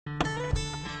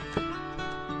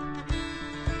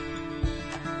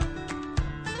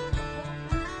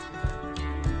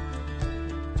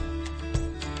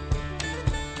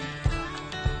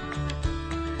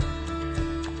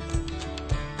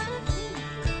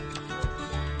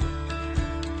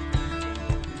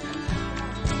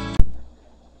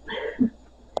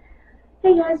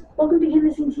Hey guys, welcome to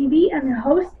Kidmissing TV. I'm your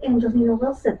host, Angelina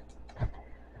Wilson.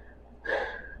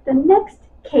 The next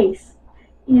case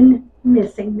in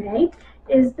Missing May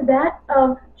is that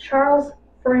of Charles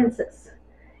Francis.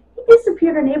 He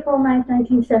disappeared on April 9,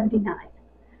 1979,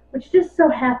 which just so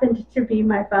happened to be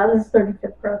my father's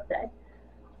 35th birthday.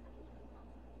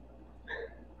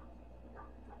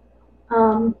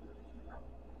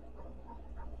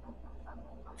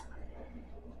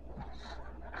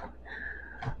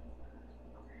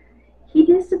 He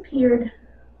disappeared.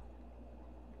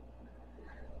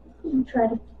 Let me try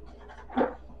to.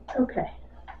 Okay.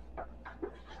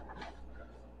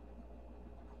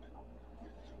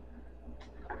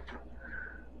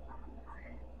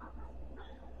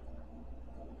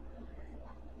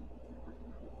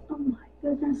 Oh my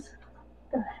goodness.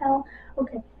 The hell?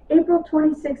 Okay. April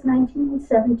 26,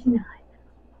 1979.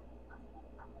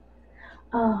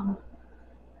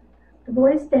 The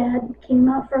boy's dad came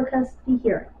out for a custody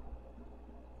hearing.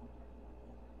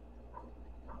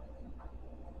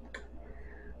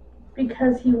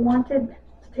 Because he wanted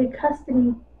to take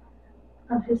custody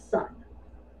of his son.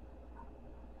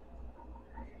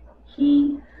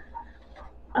 He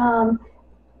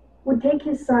would take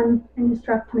his son in his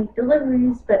truck to make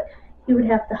deliveries, but he would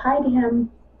have to hide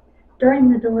him during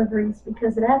the deliveries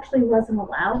because it actually wasn't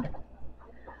allowed.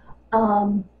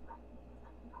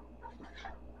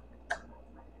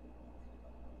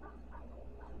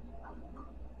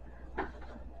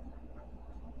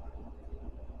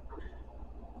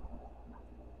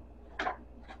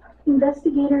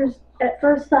 Investigators at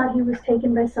first thought he was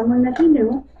taken by someone that he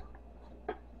knew,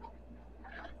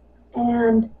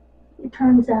 and it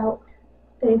turns out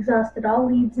they exhausted all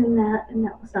leads in that, and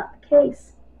that was not the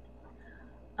case.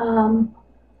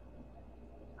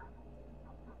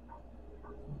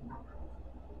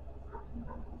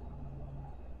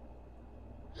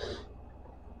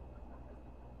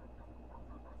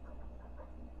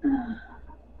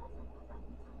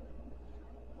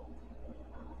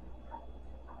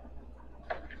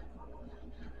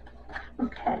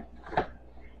 Okay.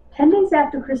 10 days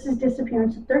after Chris's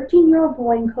disappearance, a 13-year-old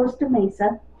boy in Costa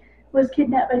Mesa was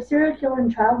kidnapped by serial killer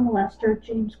and child molester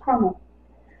James Crummell.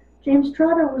 James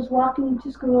Trotter was walking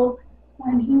to school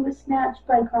when he was snatched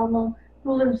by Crummell,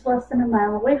 who lives less than a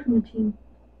mile away from the teen.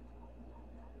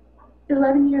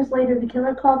 11 years later, the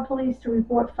killer called police to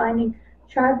report finding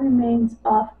charred remains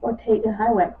off Ortega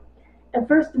Highway. At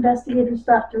first, investigators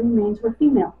thought the remains were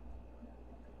female,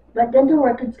 but dental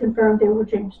records confirmed they were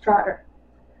James Trotter.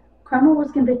 Crummell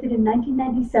was convicted in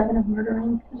 1997 of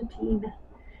murdering the teen.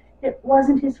 It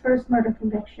wasn't his first murder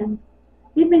conviction.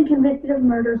 He'd been convicted of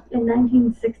murder in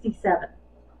 1967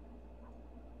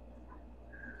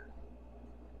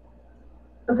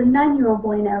 of a 9-year-old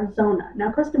boy in Arizona. Now,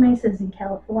 Costa Mesa is in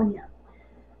California.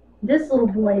 This little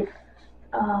boy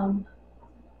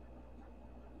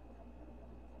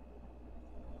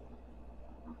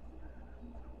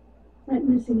went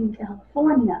missing in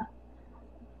California.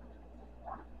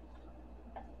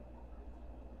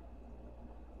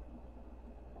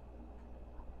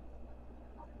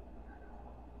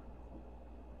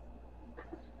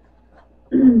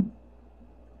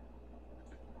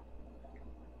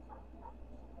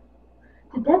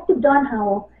 Detective Don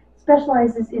Howell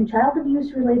specializes in child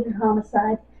abuse-related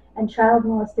homicide and child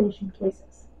molestation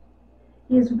cases.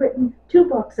 He has written 2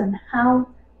 books on how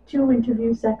to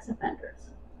interview sex offenders.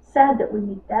 Sad that we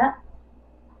need that.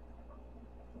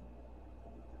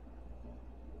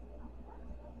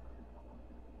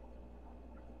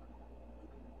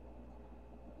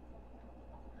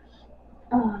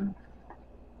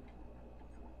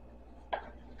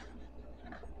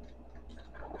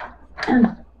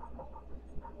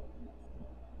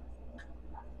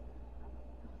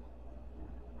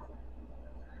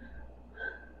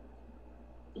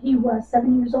 He was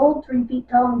 7 years old, 3 feet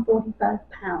tall, and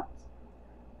 45 pounds.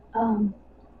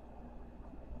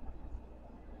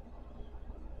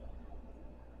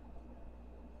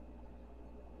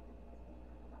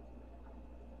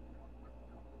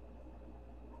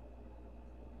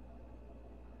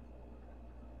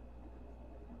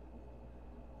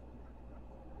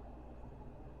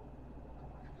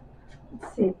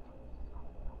 Let's see.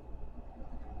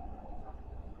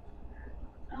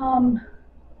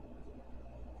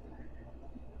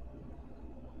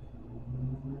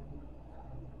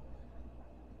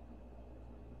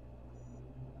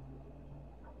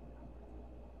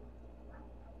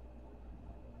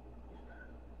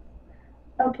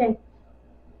 Okay.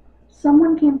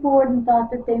 Someone came forward and thought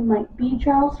that they might be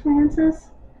Charles Francis.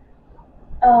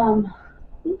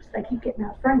 Oops, I keep getting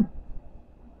out of frame.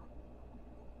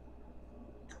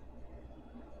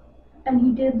 And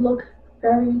he did look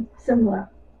Very similar.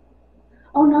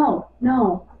 Oh no,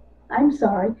 no. I'm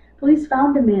sorry. Police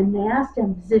found a man. They asked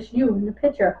him, is this you in the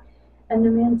picture? And the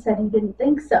man said he didn't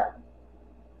think so.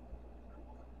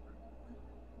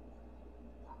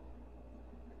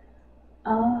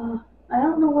 I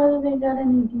don't know whether they got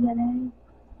any DNA.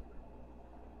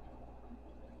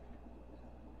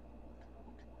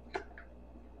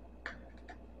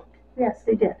 Yes,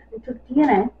 they did. They took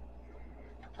DNA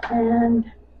and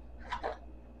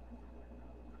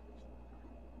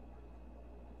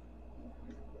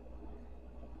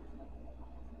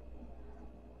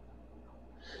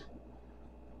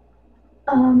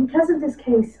because of this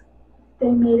case, they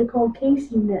made a cold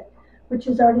case unit, which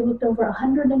has already looked over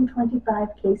 125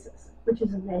 cases, which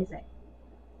is amazing.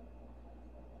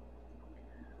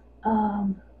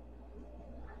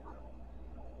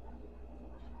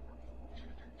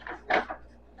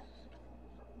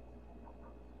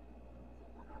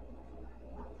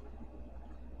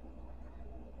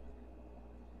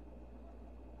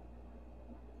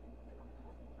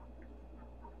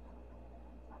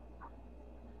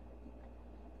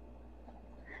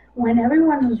 When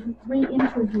everyone was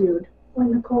re-interviewed,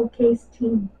 when the cold case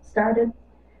team started,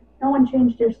 no one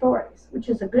changed their stories, which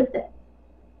is a good thing.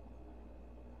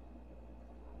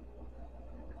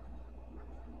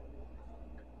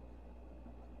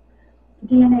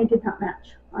 DNA did not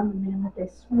match on the man that they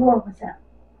swore was him.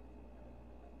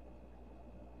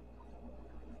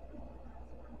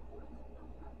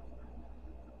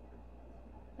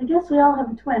 I guess we all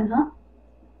have a twin, huh?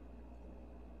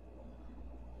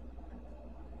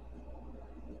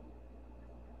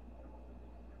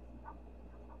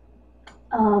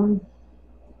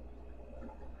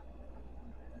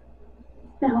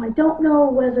 Now, I don't know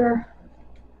whether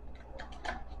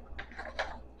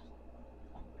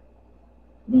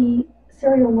the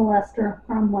serial molester,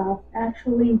 Cromwell,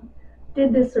 actually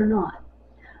did this or not.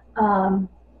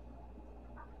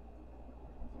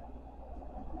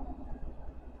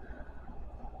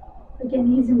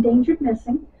 Again, he's endangered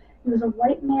missing. He was a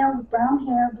white male with brown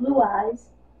hair, blue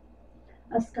eyes,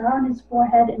 a scar on his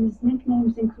forehead, and his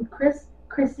nicknames include Chris,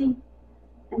 Chrissy,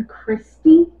 and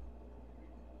Christy.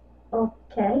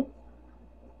 Okay.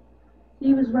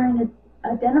 He was wearing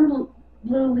a denim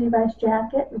blue Levi's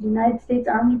jacket with United States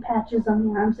Army patches on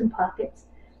the arms and pockets,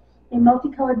 a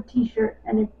multicolored t-shirt,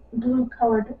 and a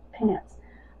blue-colored pants.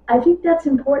 I think that's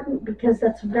important because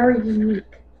that's very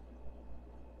unique.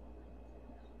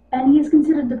 And he is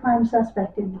considered the prime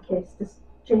suspect in the case, this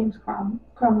James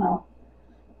Cromwell.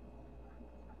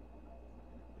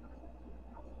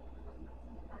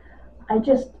 I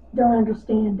just don't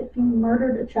understand. If he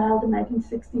murdered a child in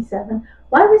 1967,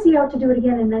 why was he out to do it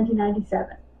again in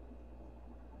 1997?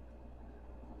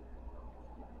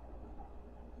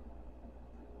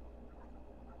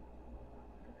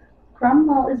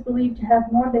 Cromwell is believed to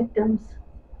have more victims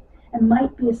and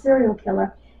might be a serial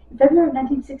killer. In February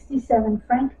 1967,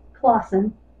 Frank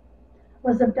Clausen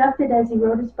was abducted as he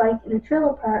rode his bike in a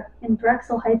trailer park in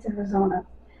Drexel Heights, Arizona.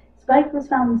 His bike was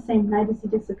found the same night as he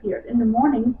disappeared. In the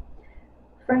morning,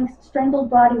 Frank's strangled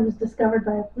body was discovered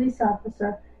by a police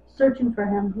officer searching for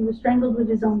him. He was strangled with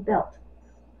his own belt.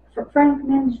 Frank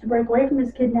managed to break away from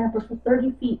his kidnapper for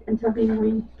 30 feet until being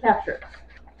recaptured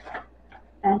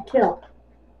and killed.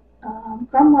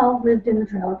 Cromwell lived in the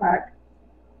trailer park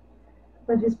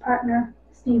with his partner,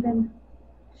 Stephen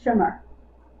Schimmer.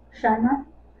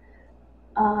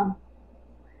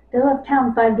 They left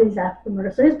town 5 days after the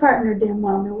murder, so his partner damn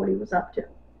well knew what he was up to.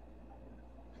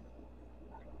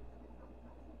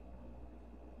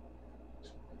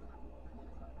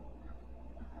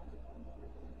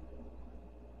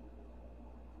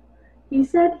 He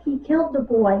said he killed the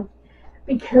boy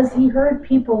because he heard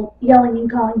people yelling and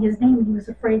calling his name and he was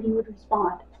afraid he would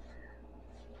respond.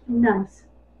 Nice.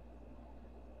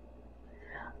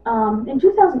 In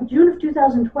June of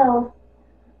 2012,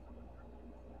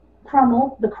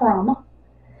 the Crum,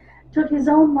 took his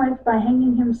own life by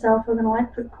hanging himself with an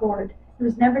electric cord. He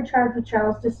was never charged with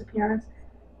Charles' disappearance,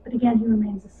 but again, he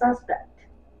remains a suspect.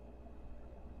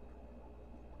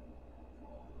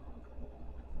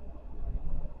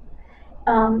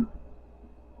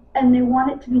 And they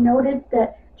want it to be noted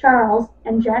that Charles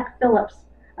and Jack Phillips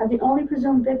are the only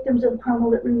presumed victims of the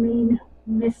Cromwell that remain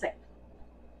missing.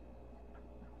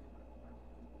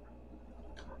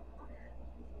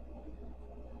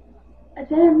 And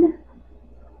then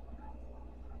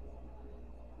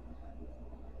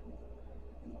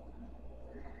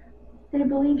they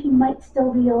believe he might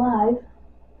still be alive,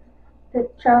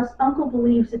 that Charles' uncle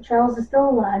believes that Charles is still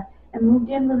alive and moved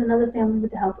in with another family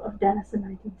with the help of Dennis in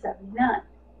 1979.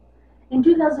 In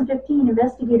 2015,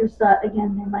 investigators thought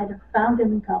again they might have found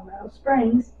him in Colorado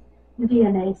Springs. The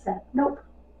DNA said nope.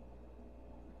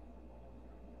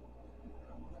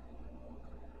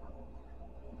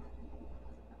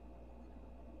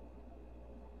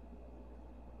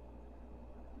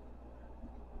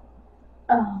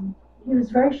 He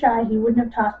was very shy. He wouldn't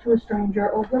have talked to a stranger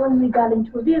or willingly got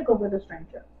into a vehicle with a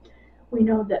stranger. We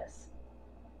know this.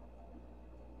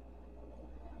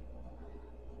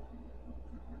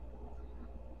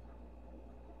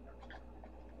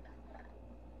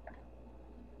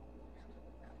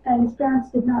 And his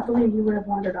parents did not believe he would have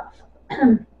wandered off.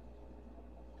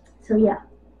 So yeah.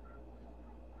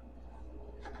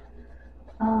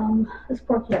 This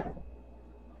poor kid.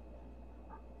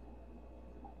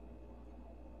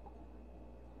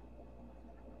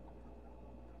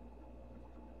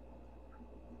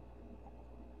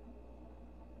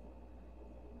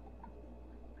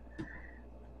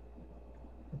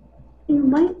 You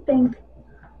might think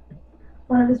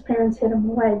one of his parents hid him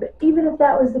away, but even if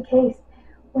that was the case,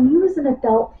 when he was an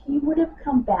adult, he would have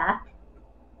come back,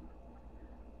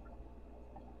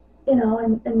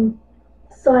 and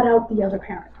sought out the other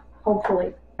parent,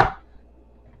 hopefully.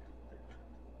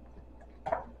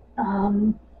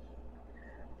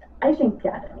 I think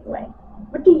that anyway.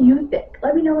 What do you think?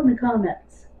 Let me know in the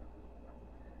comments.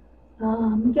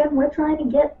 Again, we're trying to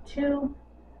get to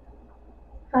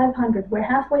 500. We're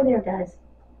halfway there, guys.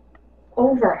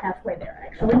 Over halfway there,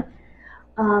 actually.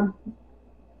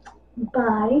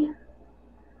 By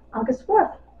August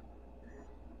 4th.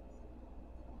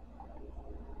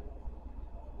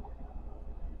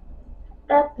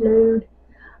 Upload.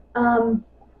 I'm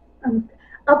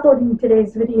uploading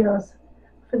today's videos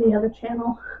for the other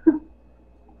channel.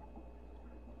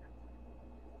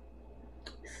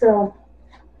 So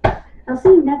I'll see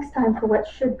you next time for what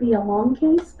should be a long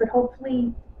case, but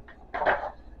hopefully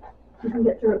you can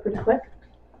get through it pretty quick.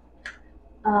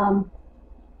 Because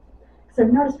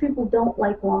I've noticed people don't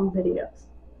like long videos.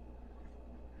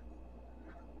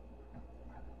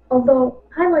 Although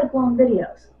I like long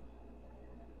videos.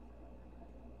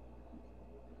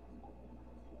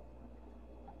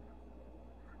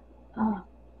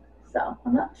 So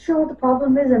I'm not sure what the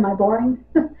problem is. Am I boring?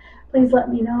 Please let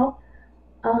me know.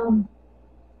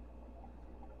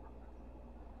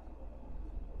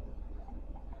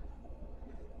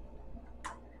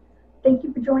 Thank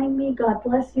you for joining me. God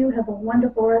bless you. Have a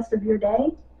wonderful rest of your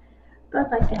day.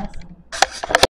 Bye-bye, guys.